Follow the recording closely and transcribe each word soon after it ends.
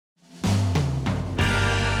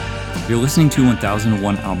You're listening to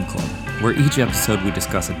 1001 Album Club, where each episode we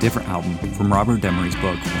discuss a different album from Robert Demery's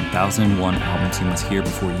book, 1001 Albums You Must Hear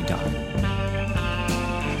Before You Die.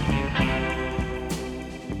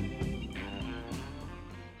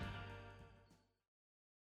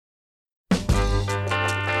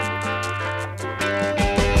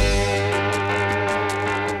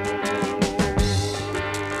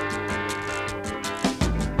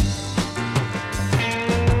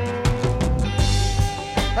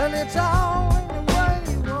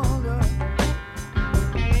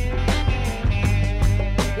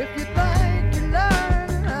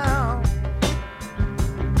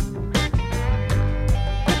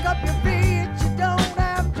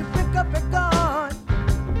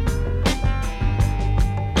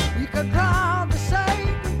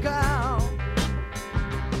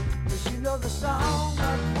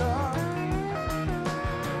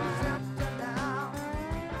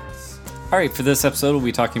 Alright, for this episode we'll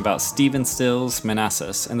be talking about Stephen Stills'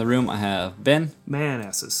 Manassas. In the room I have Ben,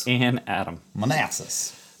 Manassas, and Adam.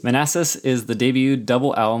 Manassas. Manassas is the debut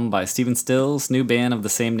double album by Stephen Stills' new band of the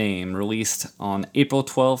same name, released on April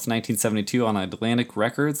 12, 1972 on Atlantic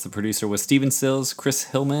Records. The producer was Stephen Stills, Chris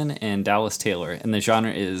Hillman, and Dallas Taylor, and the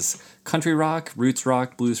genre is country rock, roots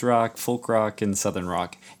rock, blues rock, folk rock, and southern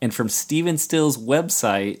rock. And from Stephen Stills'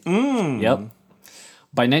 website,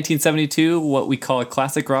 by 1972, what we call a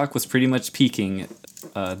classic rock was pretty much peaking,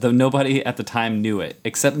 though nobody at the time knew it,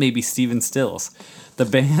 except maybe Stephen Stills. The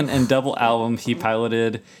band and double album he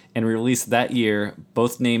piloted and released that year,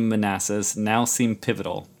 both named Manassas, now seem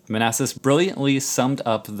pivotal. Manassas brilliantly summed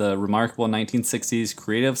up the remarkable 1960s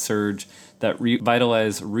creative surge that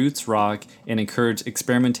revitalized roots rock and encouraged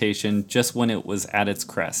experimentation just when it was at its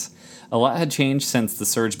crest. A lot had changed since the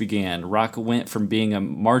surge began. Rock went from being a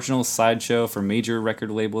marginal sideshow for major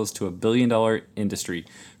record labels to a billion-dollar industry.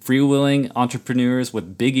 Freewheeling entrepreneurs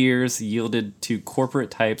with big ears yielded to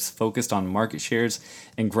corporate types focused on market shares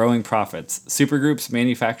and growing profits. Supergroups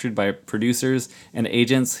manufactured by producers and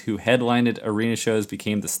agents who headlined arena shows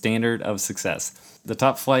became the standard of success. The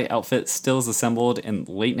Top Flight outfit Stills assembled in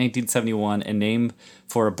late 1971 and named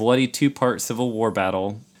for a bloody two-part Civil War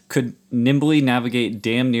battle could nimbly navigate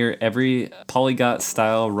damn near every polyglot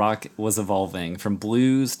style rock was evolving, from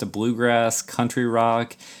blues to bluegrass, country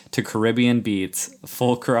rock to Caribbean beats,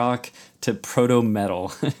 folk rock to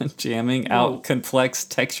proto-metal, jamming out complex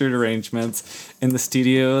textured arrangements. In the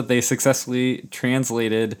studio, they successfully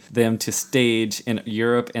translated them to stage in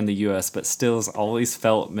Europe and the US, but Stills always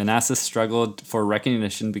felt Manassas struggled for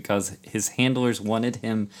recognition because his handlers wanted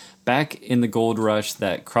him back in the gold rush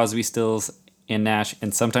that Crosby, Stills, and Nash,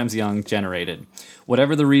 and sometimes Young, generated.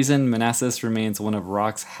 Whatever the reason, Manassas remains one of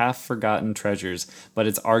rock's half-forgotten treasures, but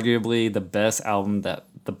it's arguably the best album that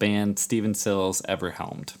the band Stephen Stills ever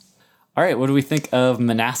helmed. All right, what do we think of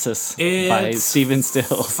Manassas by Stephen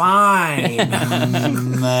Stills? Fine.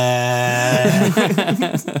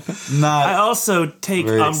 I also take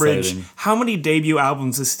umbrage. Exciting. How many debut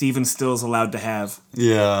albums is Stephen Stills allowed to have?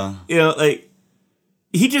 Yeah. You know, like,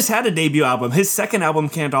 he just had a debut album. His second album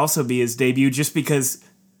can't also be his debut just because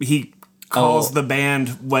he calls the band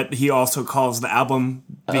what he also calls the album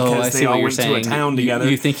because they all went to a town together.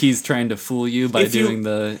 You think he's trying to fool you by doing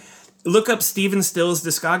the... Look up Stephen Stills'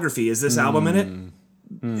 discography. Is this album in it?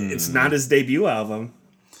 It's not his debut album.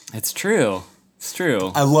 It's true. It's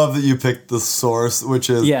true. I love that you picked the source, which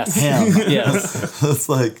is him. Yes. It's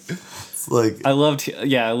like I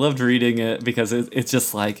loved reading it because it's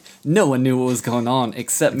just like no one knew what was going on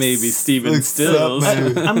except maybe Stephen Stills.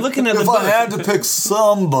 I'm looking at the book. If I had to pick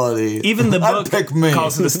somebody, even the book I'd pick me.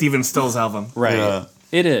 calls it a Stephen Stills album. Right. Yeah.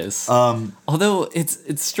 It is. Although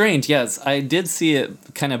it's strange. Yes, I did see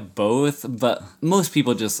it kind of both, but most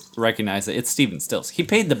people just recognize it. It's Stephen Stills. He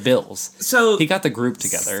paid the bills. So he got the group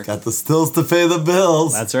together. Got the Stills to pay the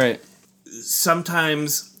bills. That's right.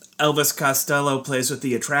 Sometimes Elvis Costello plays with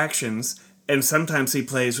the Attractions, and sometimes he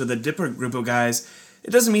plays with a different group of guys.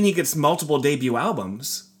 It doesn't mean he gets multiple debut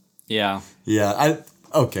albums. Yeah. Yeah.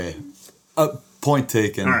 Okay. Point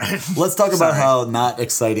taken. All right. Let's talk about how not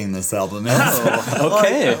exciting this album is. Oh,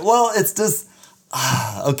 okay. Well, it's just...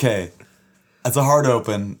 okay. It's a hard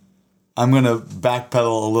open. I'm going to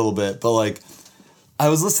backpedal a little bit, but like, I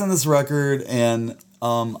was listening to this record, and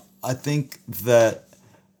I think that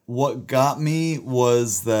what got me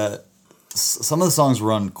was that some of the songs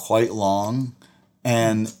run quite long,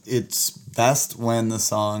 and it's best when the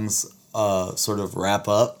songs sort of wrap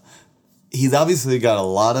up. He's obviously got a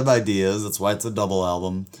lot of ideas. That's why it's a double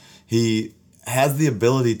album. He has the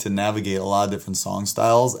ability to navigate a lot of different song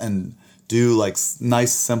styles and do like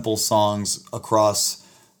nice, simple songs across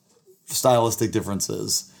stylistic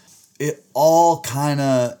differences. It all kind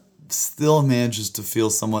of still manages to feel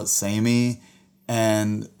somewhat samey,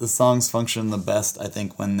 and the songs function the best, I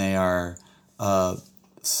think, when they are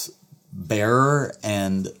barer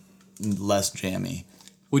and less jammy.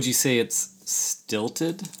 Would you say it's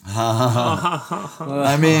stilted?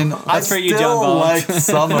 I mean, I for you, still John Bones. like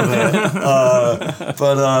some of it,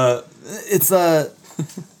 but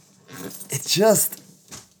it just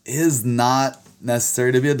is not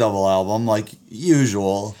necessary to be a double album like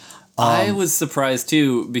usual. I was surprised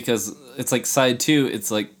too because it's like side 2. It's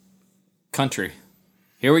like country.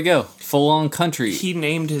 Here we go, full on country. He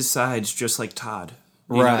named his sides just like Todd.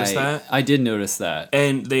 You notice that? I did notice that.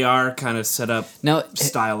 And they are kind of set up Now,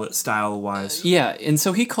 style wise. yeah, and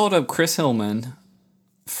so he called up Chris Hillman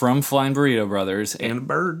from Flying Burrito Brothers And the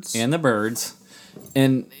Birds. and the Birds,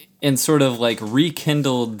 and sort of like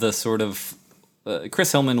rekindled the sort of.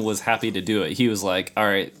 Chris Hillman was happy to do it. He was like, "All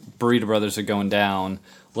right, Burrito Brothers are going down.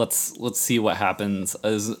 Let's see what happens."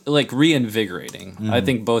 As like reinvigorating. I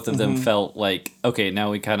think both of them felt like, okay,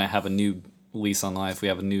 now we kind of have a new lease on life. We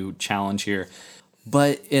have a new challenge here.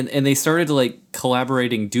 But and they started like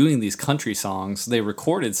collaborating, doing these country songs. They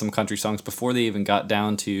recorded some country songs before they even got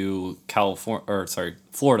down to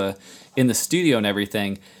Florida, in the studio and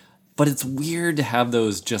everything. But it's weird to have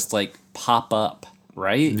those just like pop up,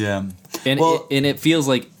 right? Yeah. And it feels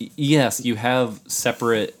like, yes, you have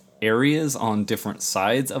separate areas on different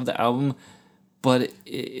sides of the album, but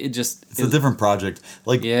it just It's a different project.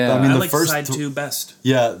 Like, Yeah. I mean, I the like first side 2 best.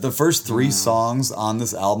 Yeah, the first 3 songs on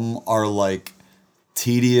this album are like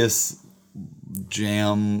tedious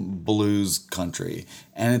jam blues country.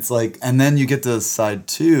 And it's like, and then you get to side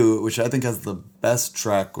 2, which I think has the best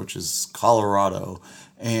track, which is Colorado,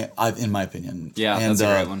 and in my opinion. Yeah, and, that's a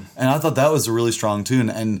great one. And I thought that was a really strong tune.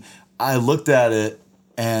 And I looked at it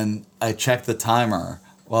and I checked the timer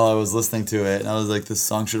while I was listening to it, and I was like, this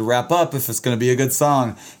song should wrap up if it's going to be a good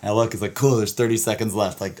song. And I look, it's like, cool, there's 30 seconds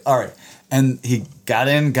left. Like, all right. And he got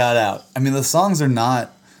in, got out. I mean, the songs are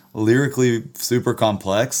not lyrically super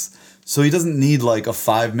complex, so he doesn't need like a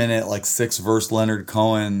 5-minute, like 6-verse Leonard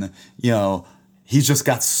Cohen, he's just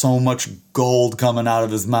got so much gold coming out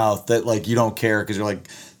of his mouth that like you don't care because you're like,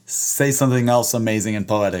 say something else amazing and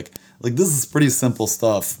poetic. Like, this is pretty simple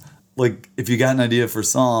stuff. Like, if you got an idea for a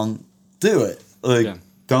song, do it. Like,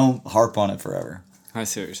 don't harp on it forever. I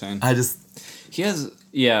see what you're saying. He has,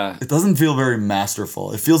 yeah. It doesn't feel very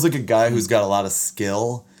masterful. It feels like a guy who's got a lot of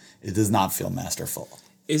skill. It does not feel masterful.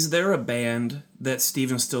 Is there a band that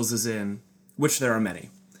Stephen Stills is in, which there are many,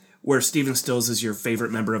 where Stephen Stills is your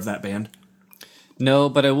favorite member of that band? No,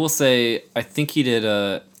 but I will say, I think he did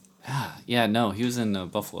he was in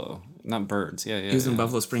Buffalo, not Birds. Yeah. He was in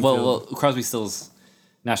Buffalo Springfield. Well, Crosby, Stills,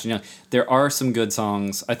 Nash and Young. There are some good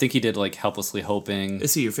songs. I think he did like Helplessly Hoping.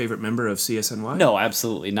 Is he your favorite member of CSNY? No,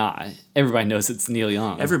 absolutely not. Everybody knows it's Neil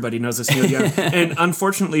Young. Everybody knows it's Neil Young. And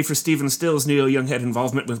unfortunately for Stephen Stills, Neil Young had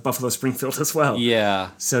involvement with Buffalo Springfield as well.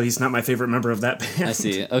 Yeah. So he's not my favorite member of that band. I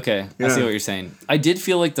see. Okay. Yeah. I see what you're saying. I did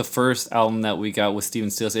feel like the first album that we got with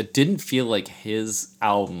Stephen Stills, it didn't feel like his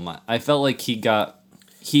album. I felt like he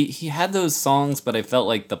had those songs, but I felt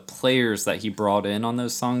like the players that he brought in on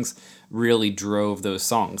those songs really drove those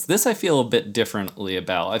songs. This I feel a bit differently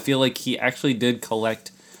about. I feel like he actually did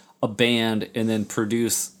collect a band and then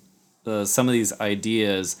produce some of these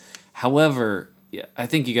ideas. However, yeah, I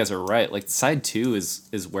think you guys are right. Like side 2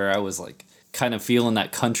 is where I was like kind of feeling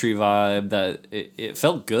that country vibe, that it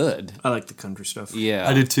felt good. I like the country stuff. Yeah.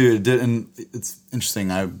 I did too. And it's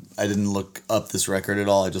interesting. I didn't look up this record at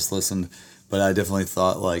all. I just listened, but I definitely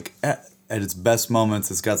thought like at its best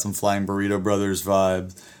moments, it's got some Flying Burrito Brothers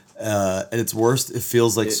vibes. At its worst, it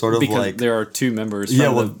feels like sort of because like there are 2 members. Yeah,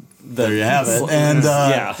 from well, there you have it. And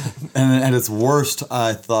and at its worst,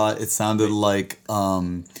 I thought it sounded like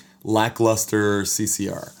lackluster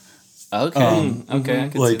CCR. Okay, okay, I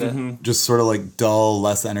could Like see that. just sort of like dull,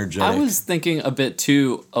 less energetic. I was thinking a bit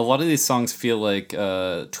too. A lot of these songs feel like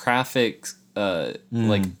Traffic.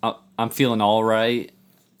 Like I'm feeling all right.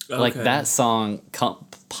 Like Okay. that song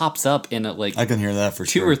pops up in like I can hear that for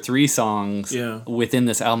 2 sure. or 3 songs Yeah. within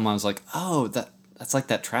this album. I was like, oh, that's like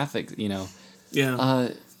that Traffic, Yeah.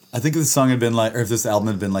 I think if this song had been like, or if this album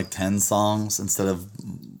had been like 10 songs instead of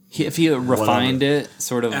If he refined it,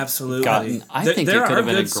 sort of Absolutely. gotten, I There- think there it could are have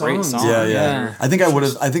been a good great songs. song. yeah. I think I would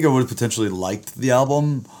have potentially liked the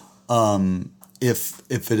album if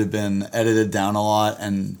it had been edited down a lot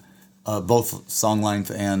and both song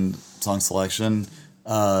length and song selection.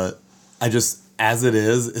 I just, as it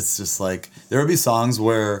is, it's just like there would be songs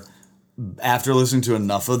where after listening to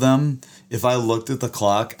enough of them, if I looked at the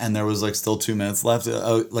clock and there was like still 2 minutes left,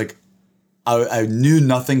 I knew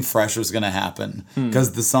nothing fresh was gonna happen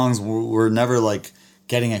because the songs were never like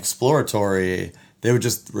getting exploratory, they would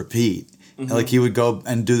just repeat. Mm-hmm. And, like, he would go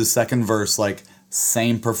and do the second verse, like,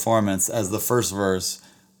 same performance as the first verse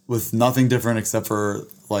with nothing different except for,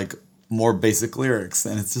 like, more basic lyrics.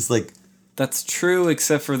 And it's just like... That's true,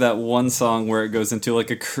 except for that one song where it goes into,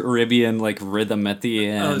 like, a Caribbean, like, rhythm at the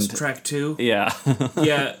end. Oh, it's track 2? Yeah.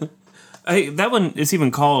 Yeah. That one is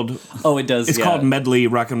even called... Oh, it does, It's called Medley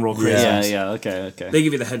Rock and Roll Crazy. Yeah, okay. They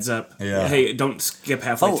give you the heads up. Yeah. Hey, don't skip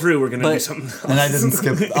halfway through. We're going to do something else. And I didn't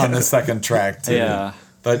skip on the second track, too. Yeah.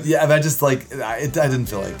 But, yeah, I just, like... I didn't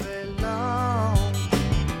feel like...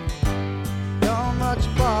 Don't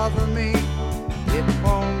much bother me. It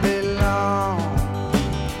won't be long.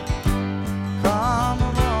 Come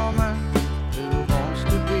a woman who wants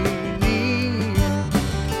to be near.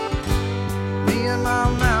 Me and my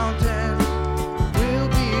mountain will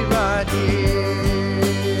be right here.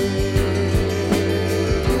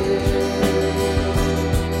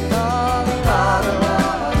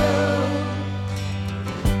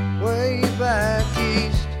 Way back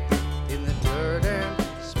east in the dirt and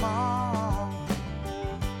smog.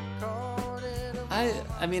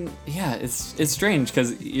 I mean, yeah, it's strange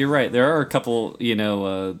because you're right. There are a couple,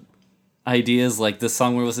 ideas like this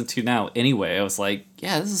song we're listening to now. Anyway, I was like,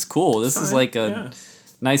 yeah, this is cool. This is like a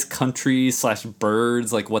nice country /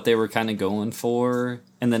 birds, like what they were kind of going for.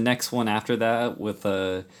 And the next one after that with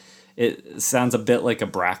it sounds a bit like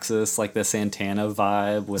Abraxas, like the Santana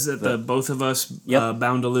vibe. With is it the Both of Us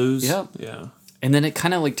Bound to Lose? Yep. Yeah. And then it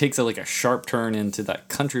kind of like takes a sharp turn into that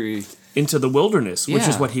country. Into the wilderness, which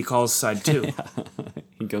is what he calls side 2.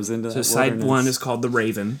 He goes into so side wilderness. 1 is called the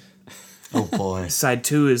Raven. Oh, boy. Side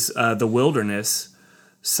 2 is the Wilderness.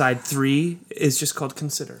 Side 3 is just called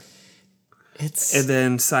Consider. And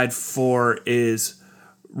then side 4 is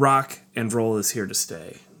Rock and Roll is Here to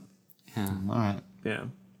Stay. Yeah. All right. Yeah.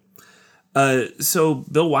 So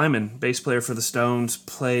Bill Wyman, bass player for the Stones,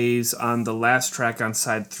 plays on the last track on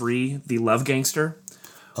side 3, The Love Gangster,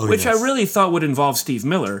 which I really thought would involve Steve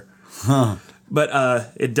Miller,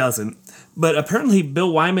 but it doesn't. But apparently Bill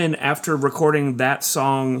Wyman, after recording that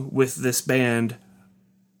song with this band,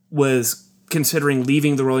 was considering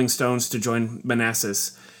leaving the Rolling Stones to join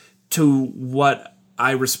Manassas, to what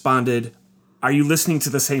I responded, are you listening to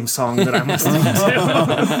the same song that I'm listening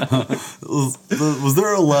to? Was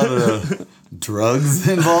there a lot of drugs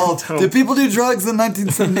involved? Did people do drugs in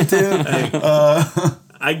 1972?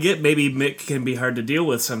 I get maybe Mick can be hard to deal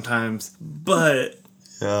with sometimes, but...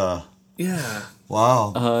 Yeah.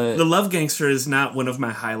 Wow. The Love Gangster is not one of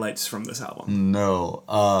my highlights from this album. No.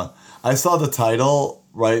 I saw the title,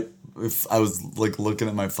 right? If I was like looking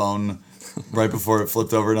at my phone right before it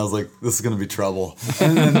flipped over, and I was like, this is going to be trouble.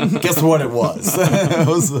 And then guess what it was? It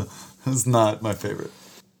was not my favorite.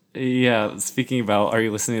 Yeah, speaking about are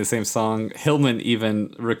you listening to the same song, Hillman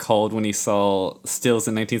even recalled when he saw Stills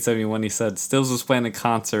in 1971, he said, Stills was playing a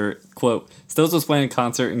concert, quote, Stills was playing a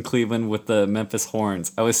concert in Cleveland with the Memphis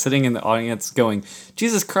Horns. I was sitting in the audience going,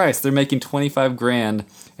 Jesus Christ, they're making $25,000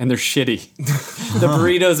 and they're shitty. The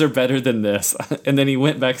burritos are better than this. And then he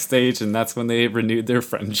went backstage and that's when they renewed their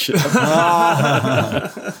friendship.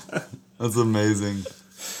 That's amazing.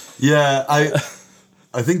 Yeah,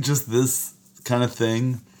 I think just this kind of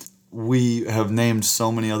thing, we have named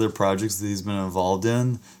so many other projects that he's been involved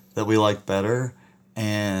in that we like better,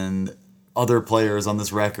 and other players on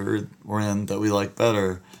this record were in that we like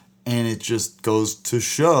better, and it just goes to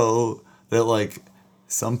show that like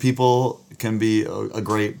some people can be a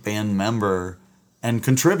great band member and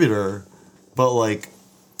contributor, but like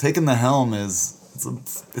taking the helm it's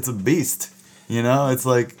a beast, it's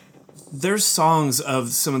like there's songs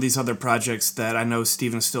of some of these other projects that I know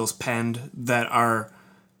Stephen Stills penned that are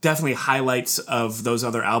definitely highlights of those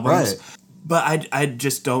other albums. Right. But I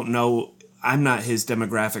just don't know. I'm not his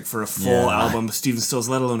demographic for a full album of Stephen Stills,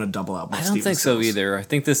 let alone a double album. I don't think so either. I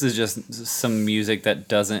think this is just some music that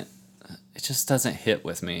doesn't hit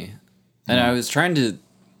with me. And I was trying to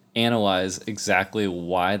analyze exactly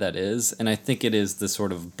why that is. And I think it is the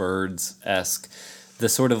sort of Birds-esque, the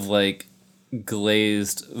sort of like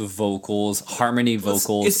glazed vocals, harmony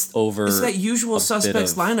vocals it's that Usual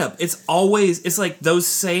Suspects lineup. It's like those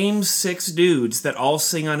same 6 dudes that all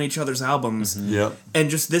sing on each other's albums. Mm-hmm. Yep. And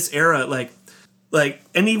just this era, like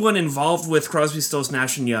anyone involved with Crosby, Stills,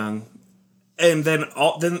 Nash and Young, and then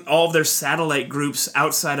all of their satellite groups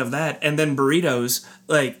outside of that, and then Burritos,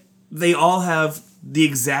 like they all have the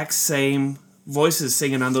exact same voices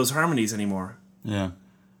singing on those harmonies anymore. Yeah.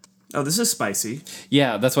 Oh, this is spicy.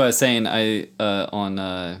 Yeah, that's what I was saying.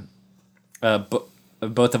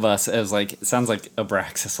 Both of us, it was like, it sounds like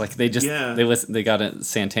Abraxas. Like they got it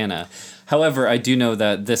Santana. However, I do know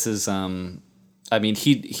that this is I mean,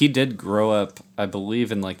 he did grow up, I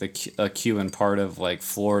believe, in like a Cuban part of like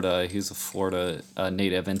Florida. He's a Florida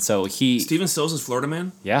native, and so Stephen Stills is Florida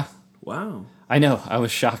man? Yeah. Wow. I know. I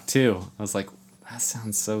was shocked too. I was like, that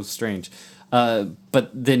sounds so strange. But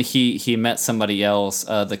then he met somebody else,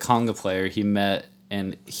 the conga player he met,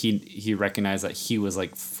 and he recognized that he was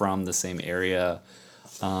like from the same area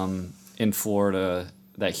in Florida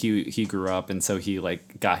that he grew up, and so he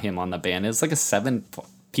like got him on the band. It was like a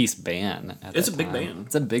 7-piece band. It's a big band.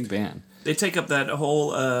 It's a big band. They take up that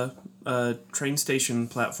whole train station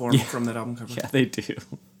platform from that album cover. Yeah, they do.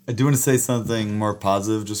 I do want to say something more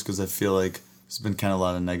positive, just because I feel like there's been kind of a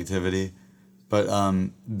lot of negativity. But I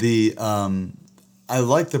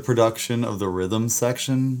like the production of the rhythm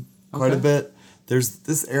section quite a bit. There's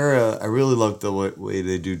this era, I really love the way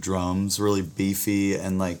they do drums, really beefy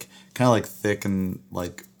and like kind of like thick, and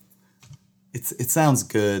like it sounds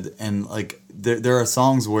good. And like there are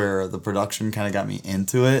songs where the production kind of got me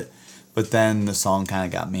into it, but then the song kind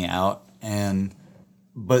of got me out.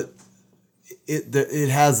 But it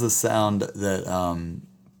has a sound that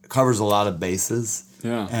covers a lot of bases.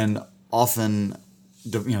 Yeah. And often,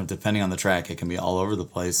 depending on the track, it can be all over the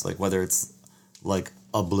place. Like whether it's like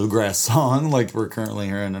a bluegrass song like we're currently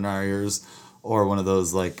hearing in our ears, or one of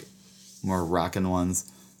those like more rockin'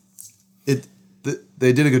 ones.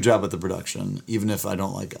 They did a good job with the production, even if I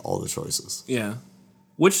don't like all the choices. Yeah.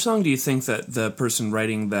 Which song do you think that the person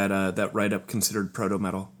writing that write-up considered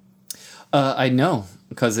proto-metal? I know,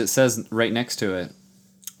 because it says right next to it.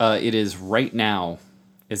 It is Right Now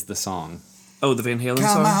is the song. Oh, the Van Halen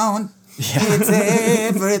Come song? on, it's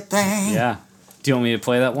everything. Yeah. Do you want me to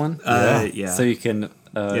play that one? Yeah. So you can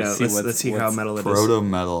let's see how metal it is.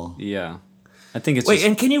 Proto-metal. Yeah. I think it's Wait, just,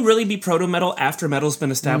 and can you really be proto-metal after metal's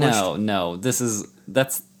been established? No.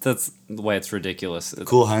 That's the way it's ridiculous.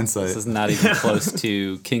 Cool hindsight. This is not even close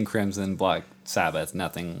to King Crimson, Black Sabbath,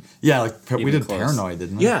 nothing. Yeah, like we Even did close. Paranoid,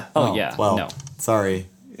 didn't we? Yeah. Oh, yeah. Well, No. sorry.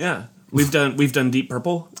 Yeah. We've done Deep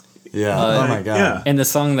Purple. Yeah. Oh my god. yeah. And the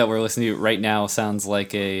song that we're listening to right now sounds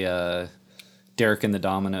like a Derek and the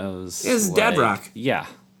Dominoes. It's dad rock. Yeah.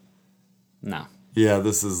 No. Yeah,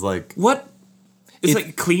 this is like. What? It's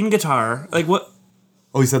like clean guitar. Like what?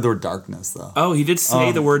 Oh, he said the word darkness though. Oh, he did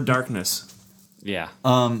say the word darkness. Yeah.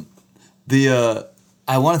 I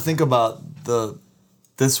want to think about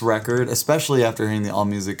this record, especially after hearing the All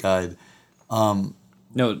Music Guide.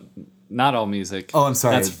 No, not All Music. Oh, I'm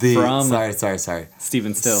sorry. That's from Sorry.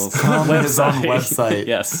 Stephen Stills' From his own website.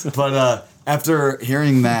 Yes. But after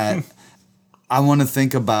hearing that, I want to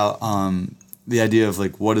think about the idea of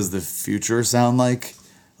like what does the future sound like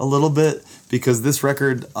a little bit, because this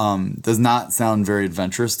record does not sound very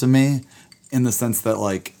adventurous to me, in the sense that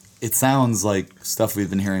like it sounds like stuff we've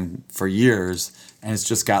been hearing for years, and it's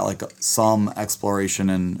just got like some exploration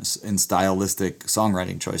in stylistic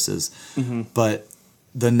songwriting choices. Mm-hmm. But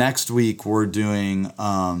the next week we're doing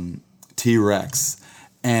T-Rex,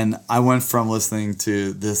 and I went from listening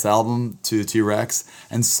to this album to T-Rex,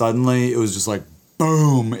 and suddenly it was just like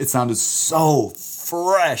boom, it sounded so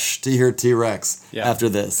fresh to hear T-Rex after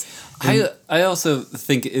this. I also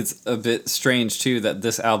think it's a bit strange too that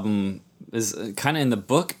this album is kind of in the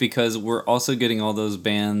book, because we're also getting all those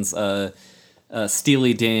bands,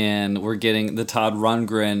 Steely Dan, we're getting the Todd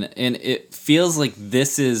Rundgren, and it feels like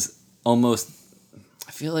this is almost,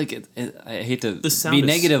 I feel like I hate to be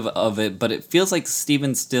negative of it, but it feels like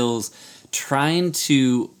Stephen Stills trying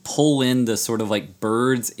to pull in the sort of like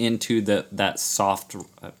Birds into that soft,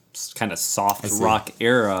 kind of soft rock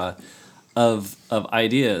era of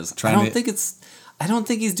ideas. I don't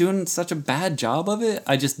think he's doing such a bad job of it.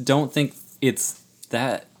 I just don't think it's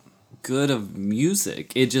that good of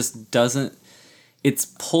music. It just doesn't. It's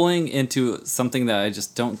pulling into something that I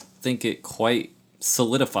just don't think it quite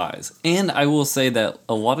solidifies. And I will say that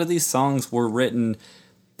a lot of these songs were written.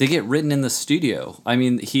 They get written in the studio. I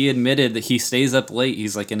mean, he admitted that he stays up late.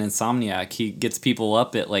 He's like an insomniac. He gets people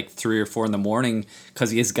up at like 3 or 4 in the morning because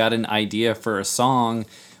he's got an idea for a song,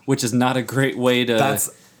 which is not a great way to.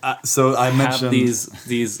 So I mentioned these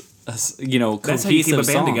cohesive That's how you keep a band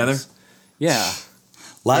songs together. Yeah.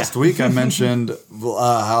 Last week I mentioned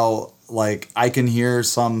how like I can hear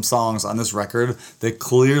some songs on this record that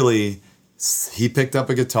clearly he picked up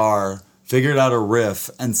a guitar, figured out a riff,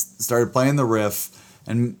 and started playing the riff,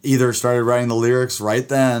 and either started writing the lyrics right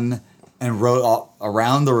then and wrote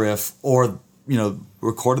around the riff, or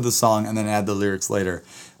recorded the song and then add the lyrics later.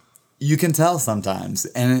 You can tell sometimes,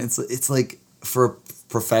 and it's like for a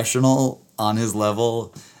professional on his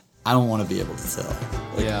level, I don't want to be able to tell.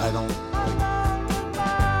 Like, Yeah. I don't.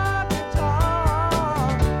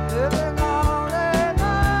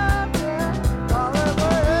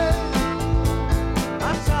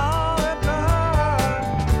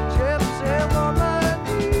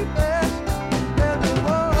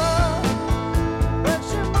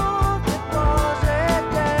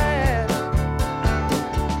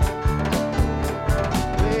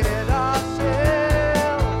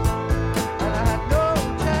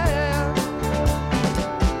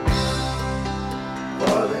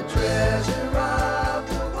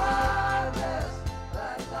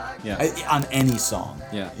 on any song.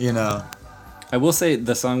 Yeah. You know? I will say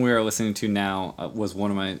the song we are listening to now was one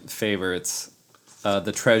of my favorites.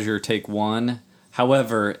 The Treasure, Take One.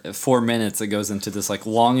 However, 4 minutes it goes into this like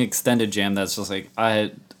long extended jam that's just like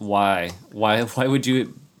why would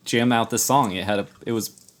you jam out this song? It was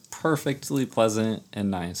perfectly pleasant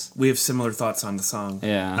and nice. We have similar thoughts on the song.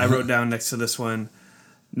 Yeah. I wrote down next to this one,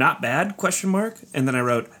 not bad, ? And then I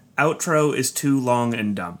wrote, outro is too long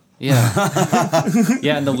and dumb. Yeah.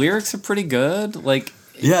 Yeah, and the lyrics are pretty good. Like,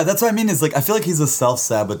 yeah, that's what I mean. Is like I feel like he's a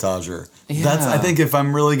self-sabotager. Yeah. That's I think if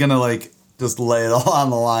I'm really gonna like just lay it all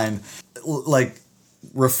on the line, like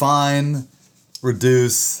refine,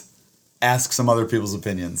 reduce, ask some other people's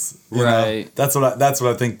opinions. You right. know? That's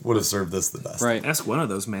what I think would have served this the best. Right. Ask one of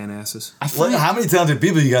those man asses. Like, how many talented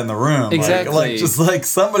people you got in the room? Exactly. Like just like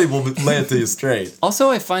somebody will lay it to you straight.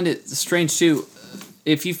 Also, I find it strange too.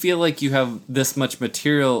 If you feel like you have this much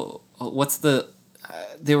material, what's the?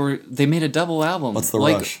 They made a double album. What's the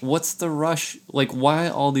rush? What's the rush? Like, why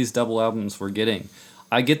all these double albums we're getting?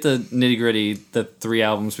 I get the nitty gritty, the 3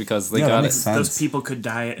 albums because they got it. Those people could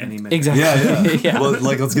die at any minute. Exactly. Yeah. Yeah. Well,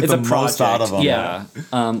 like let's get It's the a most out of them. Yeah.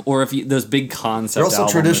 Or if those big concept They're also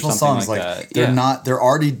albums traditional or something songs. like Like that. they're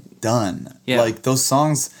already done. Yeah. Like those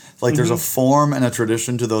songs. Like there's a form and a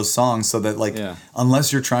tradition to those songs, so that like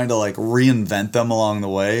unless you're trying to like reinvent them along the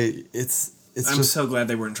way, it's I'm just so glad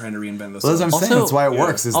they weren't trying to reinvent those well, songs. that's what I'm saying. That's why it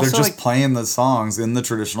works. Is they're Also, just like, playing the songs in the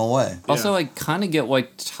traditional way. Also, I kind of get why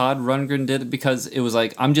Todd Rundgren did it because it was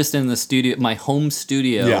like, I'm just in the studio, my home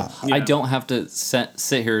studio. Yeah. I don't have to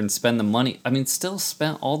sit here and spend the money. I mean, still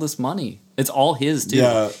spent all this money. It's all his, too.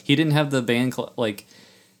 Yeah. He didn't have the band,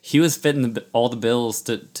 he was fitting all the bills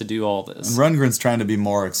to do all this. And Rundgren's trying to be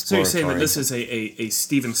more So exploratory. you're saying that this is a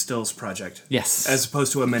Stephen Stills project? Yes. As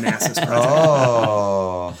opposed to a Manassas project?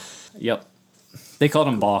 Oh. Yep. They called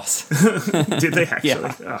him boss. Did they actually?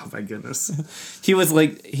 Yeah. Oh, my goodness. He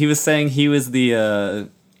was saying he was the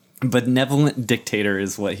benevolent dictator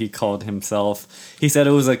is what he called himself. He said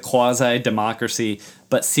it was a quasi-democracy,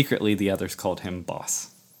 but secretly the others called him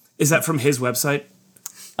boss. Is that from his website?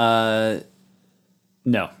 No,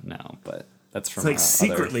 but that's from Like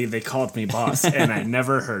secretly they called me boss, and I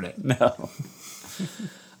never heard it. No.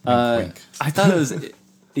 Wink. I thought it was...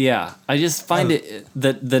 Yeah, I just find it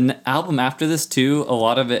that the album after this too, a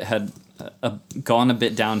lot of it had gone a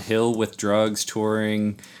bit downhill with drugs,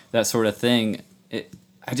 touring, that sort of thing.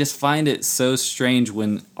 I just find it so strange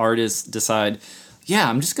when artists decide, yeah,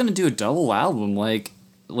 I'm just gonna do a double album, like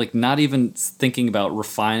not even thinking about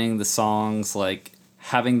refining the songs, like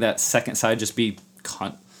having that second side just be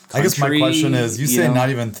country, I guess my question is, you say know? not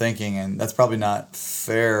even thinking, and that's probably not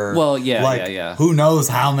fair. Well, yeah, like, yeah. Who knows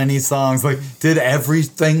how many songs? Like, did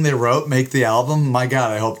everything they wrote make the album? My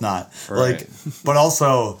God, I hope not. Right. Like, but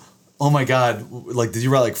also, oh my God, like, did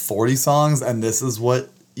you write like 40 songs and this is what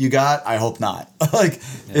you got? I hope not. Like,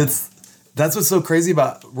 that's what's so crazy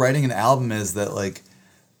about writing an album is that, like,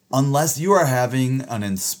 unless you are having an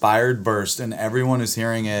inspired burst and everyone who's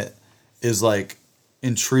hearing it is like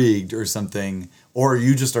intrigued or something, or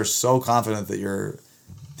you just are so confident that you're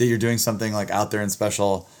doing something like out there and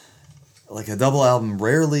special, like a double album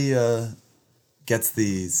rarely gets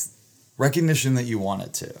the recognition that you want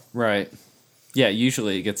it to. Right. Yeah,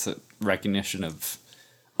 usually it gets a recognition of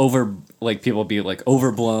people be like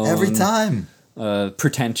overblown Every time.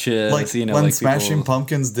 Pretentious, Like when like Smashing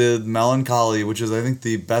Pumpkins did Melancholy, which is I think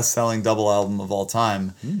the best-selling double album of all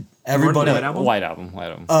time. Everybody, White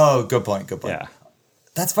Album. Oh, good point. Yeah.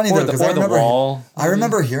 That's funny though, because I remember Wall. I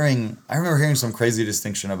remember hearing some crazy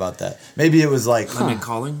distinction about that. Maybe it was like Lemon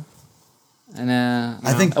Calling? And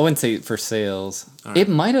I think I wouldn't say for sales. Right. It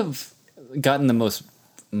might have gotten the most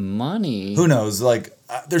money. Who knows? Like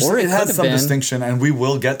it has some distinction, and we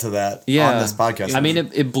will get to that on this podcast. I mean,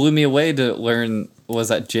 it blew me away to learn was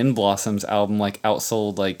that Gin Blossom's album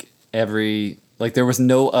outsold there was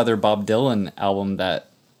no other Bob Dylan album that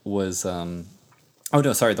was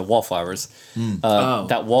the Wallflowers.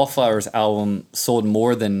 That Wallflowers album sold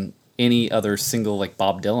more than any other single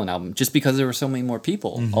Bob Dylan album, just because there were so many more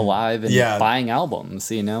people alive and buying albums.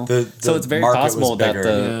 So it's very possible that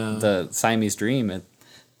the Siamese Dream. It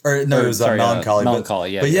was Melancholy.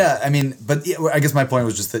 Melancholy, But I guess my point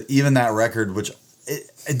was just that even that record, which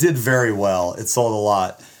it did very well, it sold a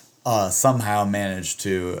lot, somehow managed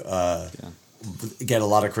to get a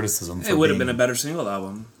lot of criticism. It would have been a better single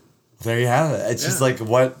album. There you have it. It's just like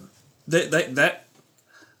what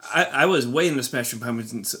I was way into Smashing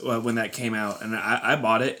Pumpkins when that came out, and I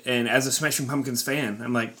bought it. And as a Smashing Pumpkins fan,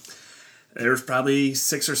 I'm like, there's probably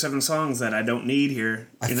 6 or 7 songs that I don't need here.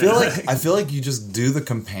 I feel like you just do the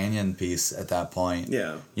companion piece at that point.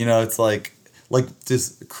 Yeah. It's like like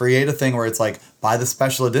just create a thing where it's like buy the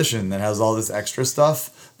special edition that has all this extra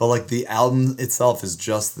stuff, but like the album itself is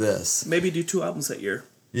just this. Maybe do 2 albums that year.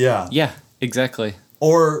 Yeah. Yeah, exactly.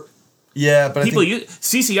 Or yeah, but People, I think,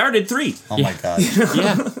 CCR did 3. oh my god,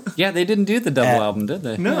 Yeah, they didn't do the double album, did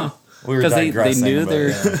they? No. we were Because they digressing, knew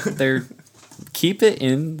but, their keep it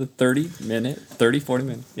in the 40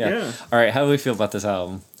 minute. Yeah. All right, how do we feel about this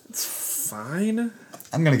album? Fine.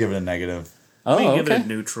 I'm gonna give it a negative. Oh, We give okay. it a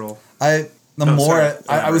neutral. I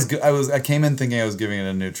sorry. came in thinking I was giving it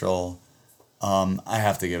a neutral. I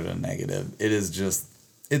have to give it a negative. It is just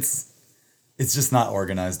it's just not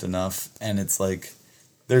organized enough, and it's like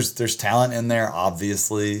there's talent in there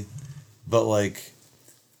obviously, but like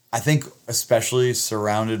I think especially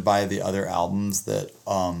surrounded by the other albums that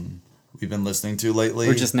we've been listening to lately.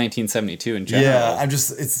 Or just 1972 in general. yeah, it's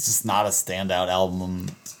just not a standout album.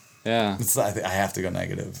 Yeah. I have to go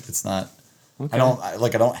negative. It's not. Okay. I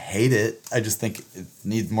don't hate it. I just think it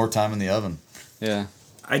needs more time in the oven. Yeah.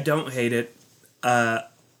 I don't hate it.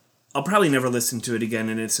 I'll probably never listen to it again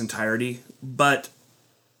in its entirety, but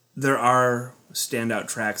there are standout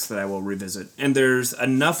tracks that I will revisit, and there's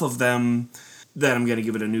enough of them that I'm going to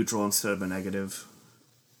give it a neutral instead of a negative.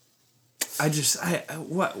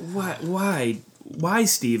 Why,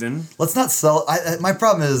 Steven? Let's not sell. My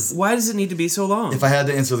problem is Why does it need to be so long? if I had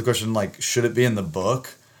to answer the question like, should it be in the book?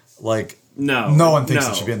 Like, no one thinks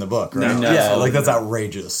it should be in the book, right? No, yeah, absolutely like that's not.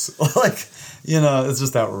 outrageous. Like, it's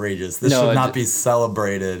just outrageous. This No, should it not ju- be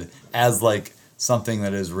celebrated as like something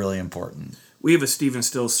that is really important. We have a Stephen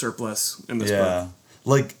Stills surplus in this book. Yeah,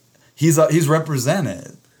 like he's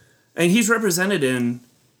represented. And he's represented in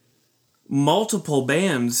multiple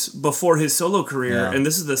bands before his solo career, Yeah. and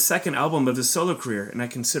this is the second album of his solo career, and I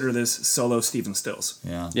consider this solo Stephen Stills.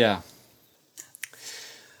 Yeah. Yeah.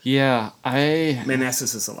 Yeah,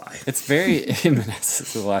 Manassas is a lie. it's very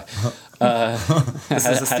Manassas is a lie. This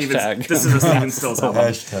is a Stephen, Hashtag. this is a Stephen Stills album.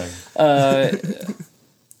 Hashtag.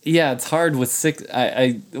 Yeah, it's hard with 6.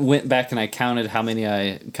 I went back and I counted how many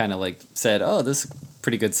I kind of like said, oh, this is a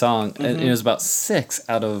pretty good song. And it was about 6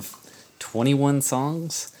 out of 21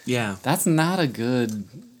 songs. Yeah, That's not a good.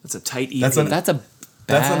 that's a tight EP. That's an- That's a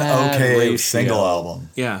That's an bad okay ratio. single album.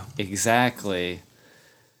 yeah. Exactly.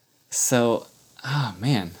 So, oh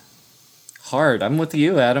man, hard. I'm with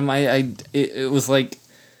you, Adam. It was like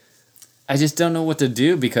I just don't know what to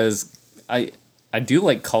do because I do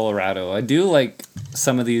like Colorado. I do like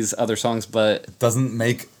some of these other songs, but Doesn't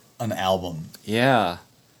make an album. yeah,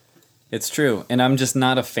 it's true. And I'm just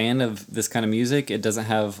not a fan of this kind of music. It doesn't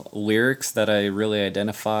have lyrics that I really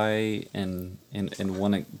identify and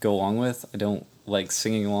want to go along with. I don't like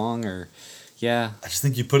singing along or, yeah. I just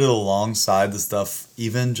think you put it alongside the stuff,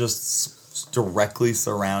 even just directly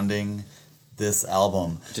surrounding this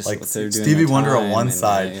album. Just like what they're doing Stevie at the Wonder on time one and,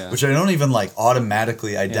 side, yeah. which I don't even like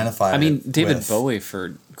automatically identify. I mean, it David with. Bowie,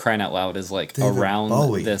 for crying out loud, is like David around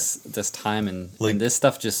Bowie. this time, and Like- this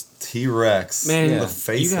stuff just T-Rex. Man, the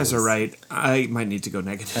faces. you guys are right. I might need to go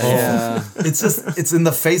negative. yeah. It's in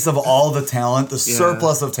the face of all the talent, the Yeah.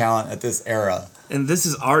 surplus of talent at this era. And this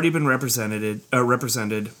has already been represented.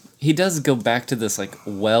 He does go back to this like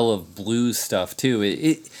well of blues stuff too.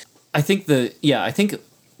 I think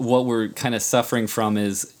what we're kind of suffering from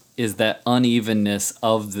is that unevenness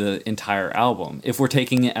of the entire album. If we're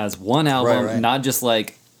taking it as one album, Right. not just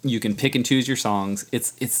like you can pick and choose your songs,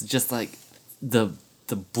 it's just like the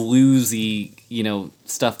bluesy,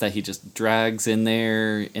 stuff that he just drags in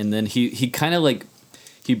there, and then he kind of like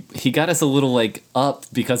he got us a little like up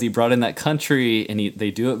because he brought in that country, and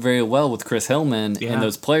they do it very well with Chris Hillman Yeah. and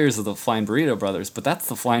those players of the Flying Burrito Brothers. But that's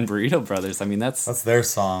the Flying Burrito Brothers. I mean, That's their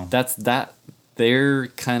song. that's their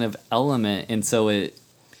kind of element, and so it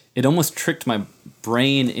almost tricked my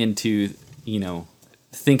brain into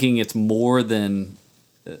thinking it's more than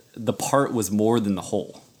the part was more than the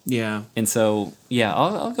whole. Yeah. And so, yeah,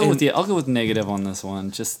 I'll go with you. I'll go with negative on this one,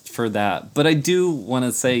 just for that. But I do want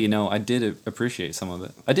to say, I did appreciate some of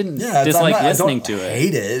it. I didn't dislike listening to it.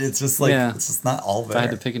 Hate it. It's just like Yeah. it's just not all If I had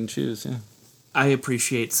there. to pick and choose, yeah. I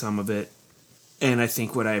appreciate some of it. And I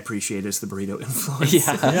think what I appreciate is the burrito influence.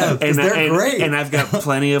 Yeah. Yeah, because they're great. And I've got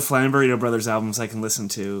plenty of Flying Burrito Brothers albums I can listen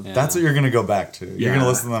to. Yeah. That's what you're gonna go back to. You're Yeah. gonna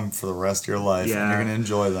listen to them for the rest of your life, and Yeah. you're gonna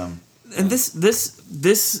enjoy them. And this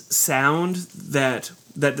sound that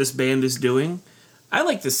this band is doing, I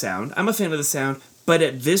like the sound. I'm a fan of the sound. But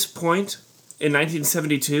at this point in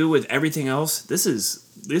 1972, with everything else, this is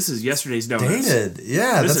yesterday's donuts. Dated,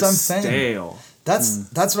 yeah, This that's what I'm is saying. stale.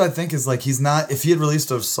 That's what I think is like he's not. If he had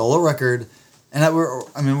released a solo record, and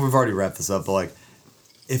we've already wrapped this up, but like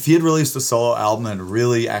if he had released a solo album and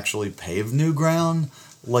really actually paved new ground,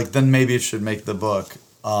 like then maybe it should make the book.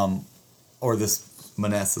 or this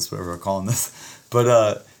Manassas, whatever we're calling this.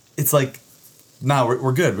 But it's like, nah,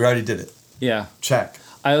 we're good. We already did it. Yeah. Check.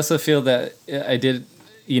 I also feel that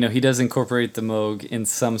he does incorporate the Moog in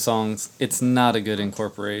some songs. It's not a good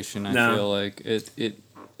incorporation. I feel like it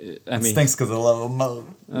stinks because I love Moog.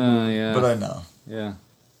 Yeah. But I know. Yeah.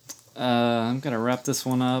 I'm going to wrap this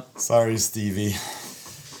one up. Sorry, Stevie.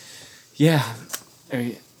 Yeah.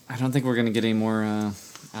 I don't think we're going to get any more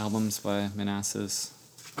albums by Manassas.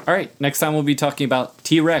 All right. Next time we'll be talking about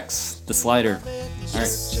T-Rex, the slider. All right.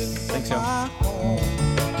 Thanks, y'all.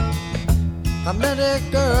 I met a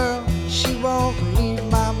girl, she won't leave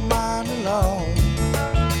my mind alone.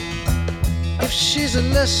 If she's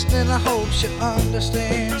listening, I hope she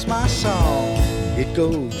understands my song. It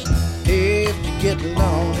goes, if you get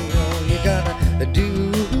lonely,